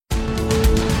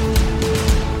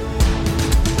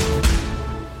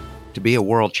To be a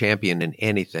world champion in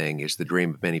anything is the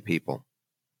dream of many people.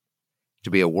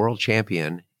 To be a world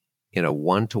champion in a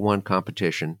one-to-one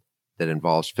competition that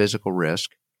involves physical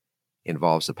risk,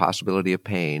 involves the possibility of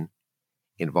pain,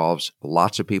 involves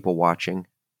lots of people watching,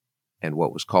 and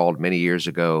what was called many years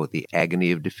ago the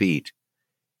agony of defeat,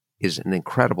 is an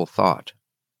incredible thought.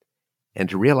 And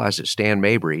to realize that Stan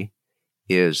Mabry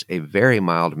is a very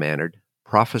mild-mannered,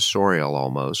 professorial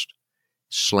almost,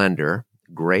 slender,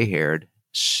 gray-haired,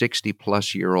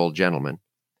 60-plus-year-old gentleman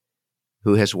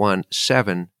who has won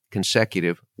 7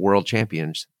 consecutive world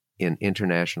champions in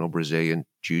International Brazilian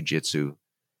Jiu-Jitsu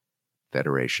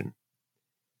Federation.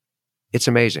 It's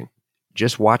amazing.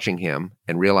 Just watching him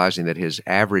and realizing that his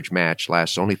average match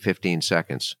lasts only 15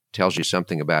 seconds tells you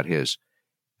something about his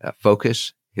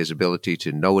focus, his ability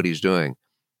to know what he's doing,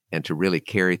 and to really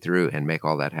carry through and make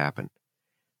all that happen.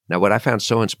 Now, what I found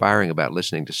so inspiring about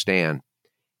listening to Stan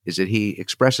is that he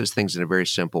expresses things in a very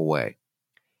simple way.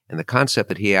 And the concept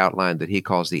that he outlined that he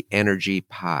calls the energy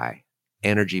pie,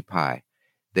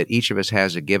 that each of us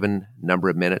has a given number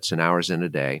of minutes and hours in a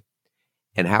day,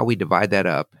 and how we divide that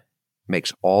up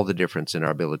makes all the difference in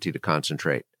our ability to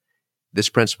concentrate. This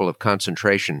principle of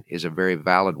concentration is a very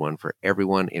valid one for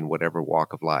everyone in whatever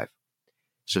walk of life.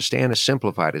 So Stan has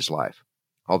simplified his life.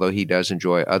 Although he does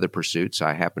enjoy other pursuits,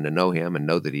 I happen to know him and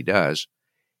know that he does,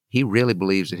 he really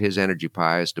believes that his energy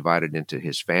pie is divided into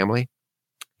his family,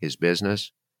 his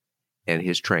business, and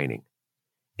his training.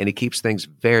 And he keeps things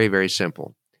very, very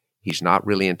simple. He's not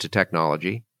really into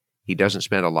technology. He doesn't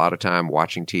spend a lot of time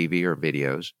watching TV or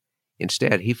videos.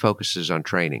 Instead, he focuses on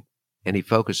training, and he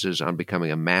focuses on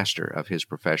becoming a master of his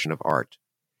profession of art.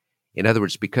 In other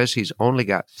words, because he's only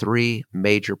got 3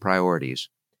 major priorities,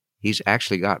 he's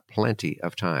actually got plenty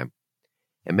of time.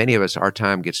 And many of us, our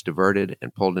time gets diverted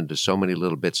and pulled into so many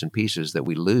little bits and pieces that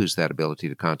we lose that ability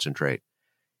to concentrate.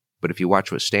 But if you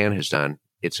watch what Stan has done,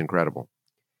 it's incredible.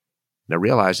 Now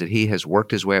realize that he has worked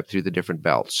his way up through the different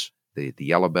belts, the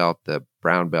yellow belt, the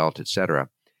brown belt, etc.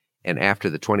 And after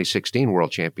the 2016 World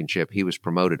Championship, he was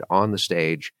promoted on the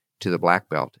stage to the black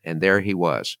belt. And there he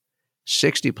was,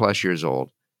 60-plus years old,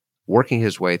 working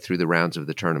his way through the rounds of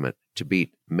the tournament to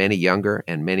beat many younger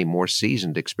and many more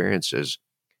seasoned experiences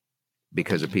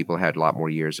because of people who had a lot more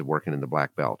years of working in the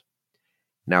black belt.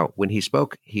 Now, when he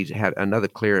spoke, he had another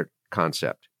clear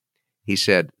concept. He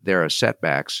said, there are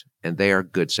setbacks, and they are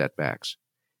good setbacks,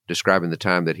 describing the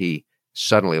time that he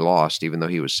suddenly lost, even though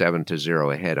he was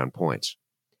 7-0 ahead on points.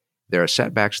 There are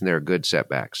setbacks, and there are good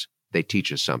setbacks. They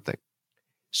teach us something.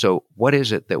 So what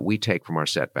is it that we take from our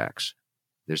setbacks?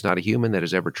 There's not a human that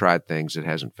has ever tried things that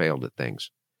hasn't failed at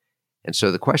things. And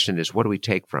so the question is, what do we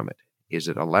take from it? Is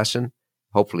it a lesson?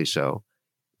 Hopefully so.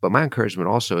 But my encouragement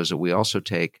also is that we also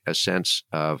take a sense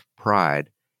of pride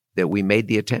that we made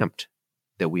the attempt,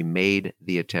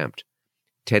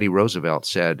 Teddy Roosevelt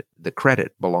said, the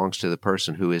credit belongs to the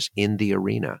person who is in the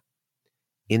arena.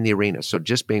 So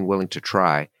just being willing to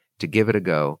try, to give it a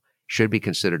go, should be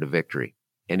considered a victory.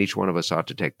 And each one of us ought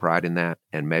to take pride in that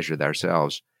and measure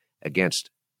ourselves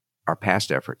against our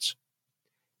past efforts.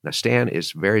 Now, Stan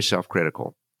is very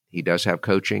self-critical. He does have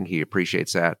coaching. He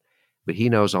appreciates that. But he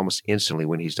knows almost instantly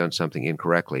when he's done something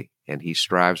incorrectly, and he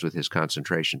strives with his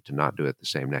concentration to not do it the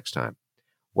same next time.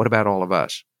 What about all of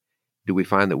us? Do we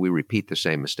find that we repeat the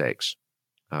same mistakes?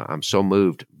 I'm so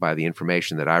moved by the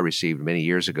information that I received many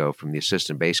years ago from the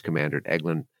assistant base commander at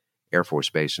Eglin Air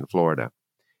Force Base in Florida.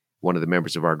 One of the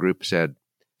members of our group said,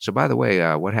 so by the way,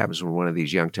 what happens when one of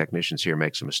these young technicians here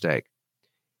makes a mistake?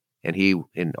 And he,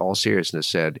 in all seriousness,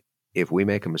 said, if we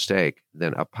make a mistake,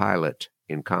 then a pilot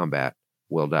in combat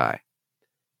will die.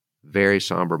 Very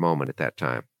somber moment at that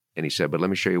time. And he said, but let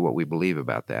me show you what we believe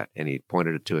about that. And he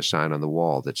pointed to a sign on the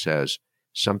wall that says,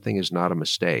 something is not a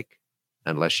mistake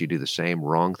unless you do the same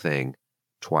wrong thing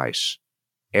twice.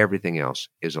 Everything else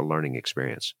is a learning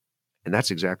experience. And that's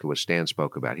exactly what Stan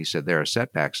spoke about. He said there are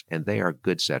setbacks, and they are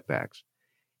good setbacks.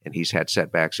 And he's had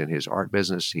setbacks in his art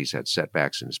business. He's had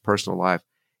setbacks in his personal life.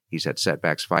 He's had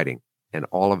setbacks fighting. And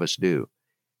all of us do.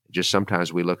 Just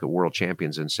sometimes we look at world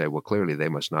champions and say, well, clearly they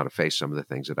must not have faced some of the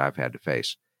things that I've had to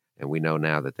face. And we know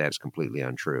now that that is completely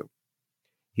untrue.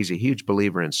 He's a huge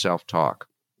believer in self-talk,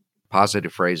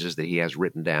 positive phrases that he has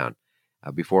written down.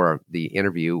 Before the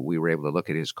interview, we were able to look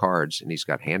at his cards, and he's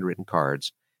got handwritten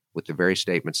cards with the very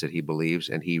statements that he believes,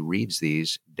 and he reads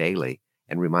these daily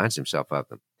and reminds himself of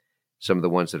them. Some of the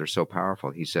ones that are so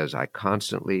powerful, he says, I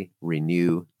constantly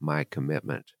renew my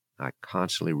commitment.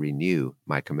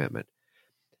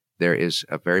 There is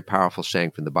a very powerful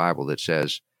saying from the Bible that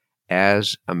says,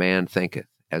 as a man thinketh,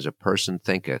 as a person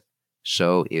thinketh,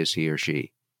 so is he or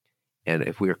she. And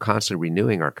if we are constantly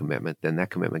renewing our commitment, then that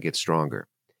commitment gets stronger.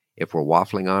 If we're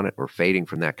waffling on it or fading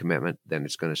from that commitment, then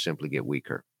it's going to simply get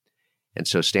weaker. And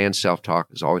so Stan's self-talk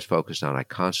is always focused on, I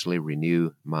constantly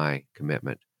renew my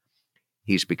commitment.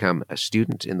 He's become a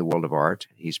student in the world of art.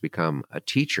 He's become a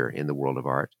teacher in the world of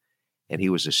art. And he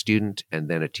was a student and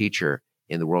then a teacher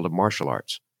in the world of martial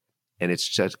arts. And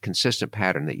it's a consistent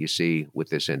pattern that you see with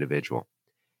this individual.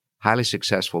 Highly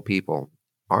successful people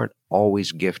aren't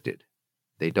always gifted.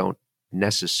 They don't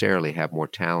necessarily have more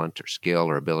talent or skill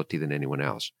or ability than anyone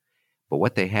else. But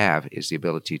what they have is the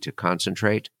ability to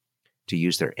concentrate, to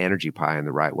use their energy pie in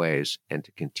the right ways, and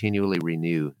to continually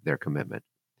renew their commitment.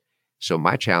 So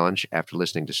my challenge after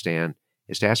listening to Stan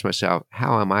is to ask myself,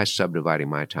 how am I subdividing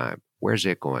my time? Where's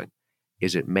it going?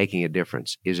 Is it making a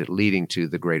difference? Is it leading to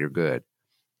the greater good?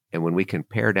 And when we can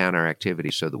pare down our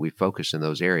activities so that we focus in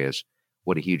those areas,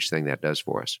 what a huge thing that does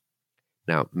for us.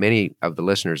 Now, many of the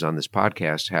listeners on this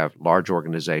podcast have large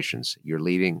organizations. You're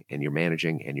leading and you're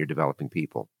managing and you're developing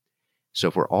people. So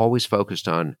if we're always focused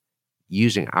on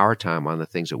using our time on the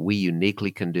things that we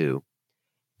uniquely can do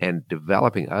and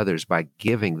developing others by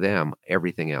giving them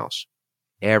everything else.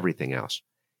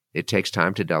 It takes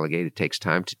time to delegate. It takes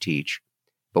time to teach.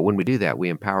 But when we do that, we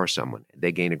empower someone.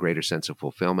 They gain a greater sense of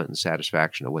fulfillment and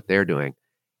satisfaction of what they're doing.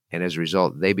 And as a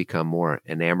result, they become more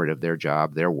enamored of their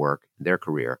job, their work, their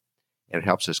career. And it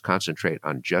helps us concentrate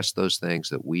on just those things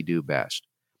that we do best.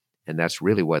 And that's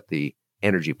really what the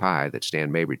energy pie that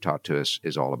Stan Mabry taught to us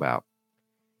is all about.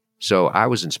 So I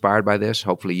was inspired by this.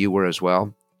 Hopefully you were as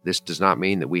well. This does not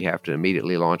mean that we have to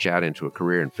immediately launch out into a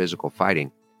career in physical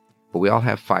fighting, but we all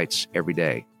have fights every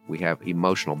day. We have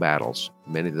emotional battles.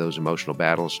 Many of those emotional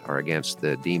battles are against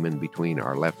the demon between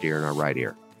our left ear and our right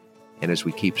ear. And as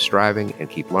we keep striving and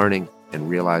keep learning and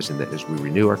realizing that as we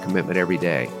renew our commitment every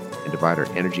day and divide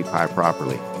our energy pie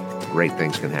properly, great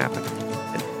things can happen.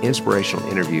 An inspirational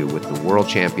interview with the world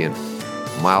champion,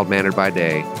 mild-mannered by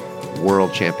day,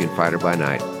 world champion fighter by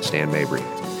night, Stan Mabry.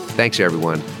 Thanks,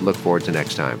 everyone. Look forward to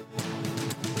next time.